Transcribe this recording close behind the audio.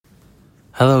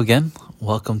Hello again.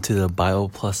 Welcome to the Bible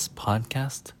Plus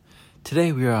podcast.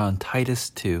 Today we are on Titus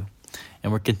 2,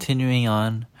 and we're continuing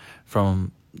on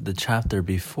from the chapter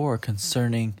before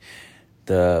concerning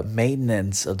the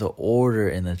maintenance of the order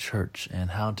in the church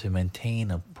and how to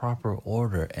maintain a proper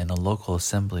order in a local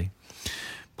assembly.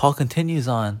 Paul continues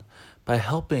on by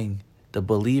helping the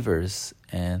believers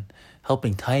and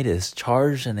helping Titus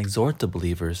charge and exhort the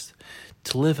believers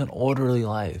to live an orderly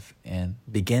life, and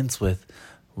begins with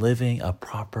living a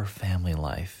proper family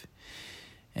life.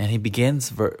 And he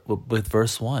begins with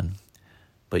verse 1.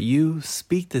 But you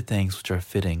speak the things which are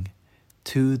fitting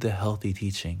to the healthy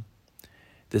teaching.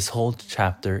 This whole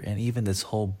chapter and even this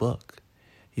whole book,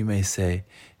 you may say,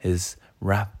 is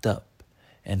wrapped up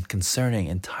and concerning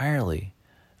entirely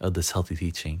of this healthy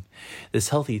teaching. This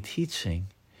healthy teaching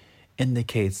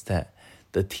indicates that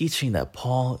the teaching that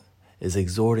Paul is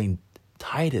exhorting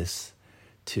Titus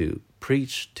to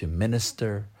preach, to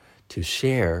minister, to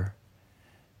share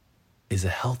is a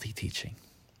healthy teaching.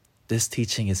 This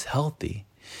teaching is healthy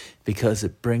because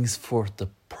it brings forth the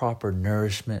proper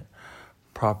nourishment,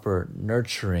 proper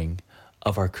nurturing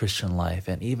of our Christian life,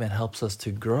 and even helps us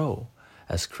to grow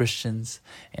as Christians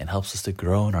and helps us to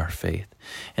grow in our faith.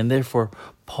 And therefore,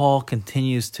 Paul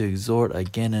continues to exhort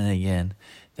again and again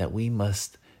that we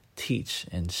must teach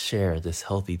and share this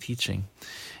healthy teaching.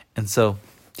 And so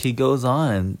he goes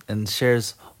on and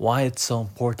shares why it's so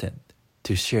important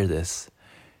to share this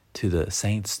to the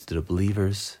saints, to the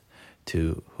believers,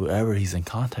 to whoever he's in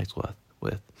contact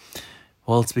with.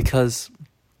 Well, it's because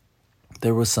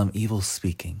there was some evil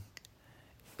speaking.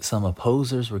 Some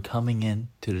opposers were coming in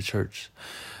to the church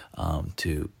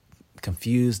to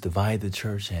confuse, divide the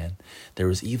church, and there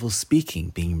was evil speaking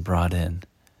being brought in.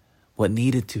 What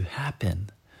needed to happen,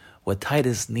 what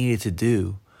Titus needed to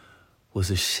do, was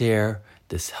to share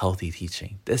this healthy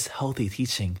teaching. This healthy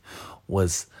teaching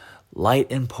was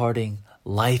light imparting,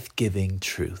 life-giving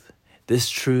truth. This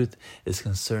truth is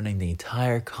concerning the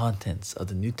entire contents of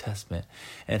the New Testament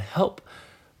and help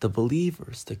the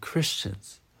believers, the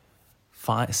Christians,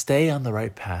 stay on the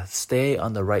right path, stay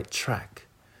on the right track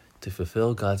to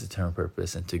fulfill God's eternal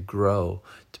purpose and to grow,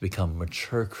 to become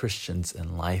mature Christians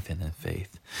in life and in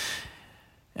faith.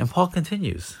 And Paul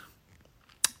continues.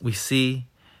 We see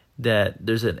that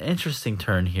there's an interesting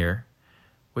turn here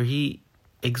where he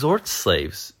exhorts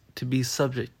slaves to be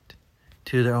subject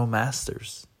to their own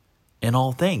masters in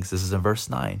all things. This is in verse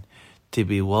 9, to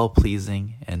be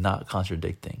well-pleasing and not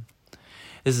contradicting.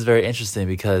 This is very interesting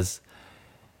because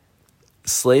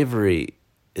slavery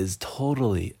is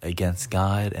totally against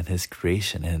God and his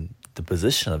creation and the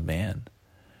position of man.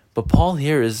 But Paul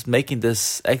here is making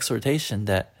this exhortation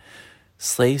that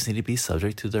slaves need to be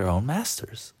subject to their own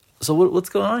masters. So what's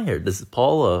going on here? Is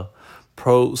Paul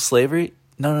pro-slavery?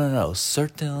 No,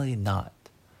 certainly not.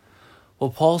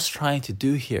 What Paul's trying to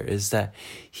do here is that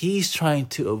he's trying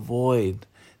to avoid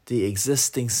the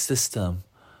existing system,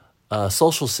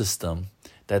 social system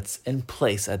that's in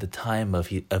place at the time of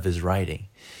his writing.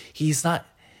 He's not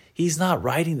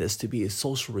writing this to be a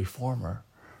social reformer.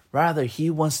 Rather, he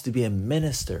wants to be a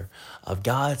minister of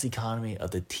God's economy,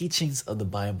 of the teachings of the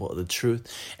Bible, of the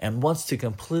truth, and wants to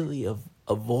completely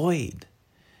avoid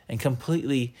and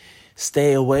completely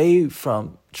stay away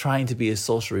from trying to be a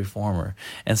social reformer.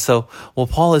 And so what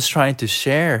Paul is trying to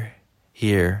share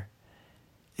here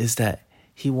is that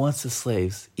he wants the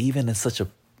slaves, even in such an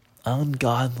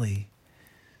ungodly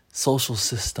social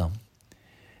system,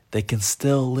 they can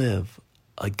still live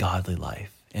a godly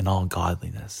life in all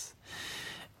godliness.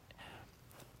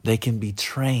 They can be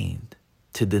trained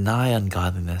to deny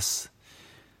ungodliness,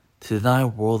 to deny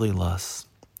worldly lusts,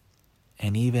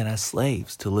 and even as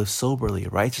slaves to live soberly,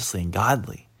 righteously, and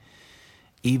godly,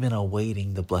 even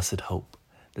awaiting the blessed hope.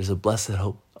 There's a blessed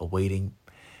hope awaiting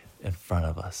in front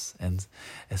of us, and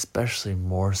especially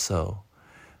more so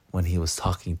when he was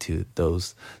talking to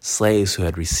those slaves who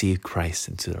had received Christ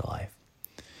into their life.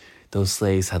 Those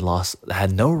slaves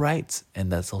had no rights in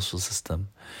that social system,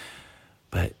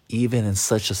 but even in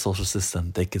such a social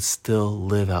system, they could still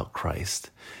live out Christ,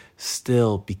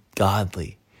 still be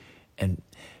godly, and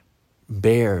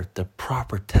bear the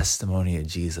proper testimony of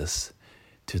Jesus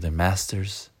to their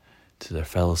masters, to their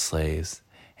fellow slaves,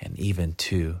 and even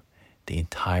to the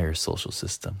entire social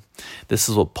system. This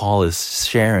is what Paul is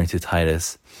sharing to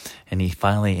Titus, and he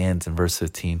finally ends in verse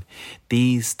 15.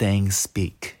 These things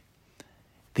speak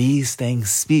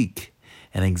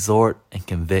and exhort and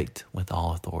convict with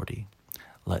all authority.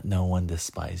 Let no one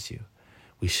despise you.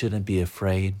 We shouldn't be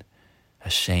afraid,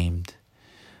 ashamed,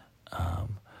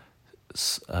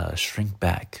 shrink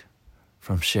back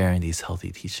from sharing these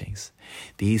healthy teachings.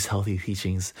 These healthy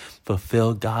teachings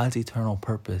fulfill God's eternal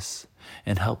purpose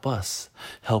and help us,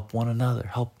 help one another,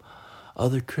 help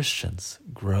other Christians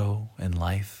grow in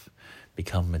life,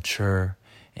 become mature,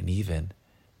 and even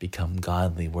become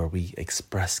godly, where we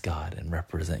express God and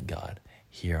represent God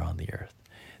here on the earth.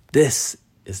 This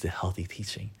is the healthy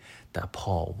teaching that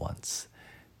Paul wants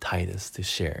Titus to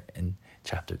share in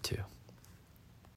chapter 2.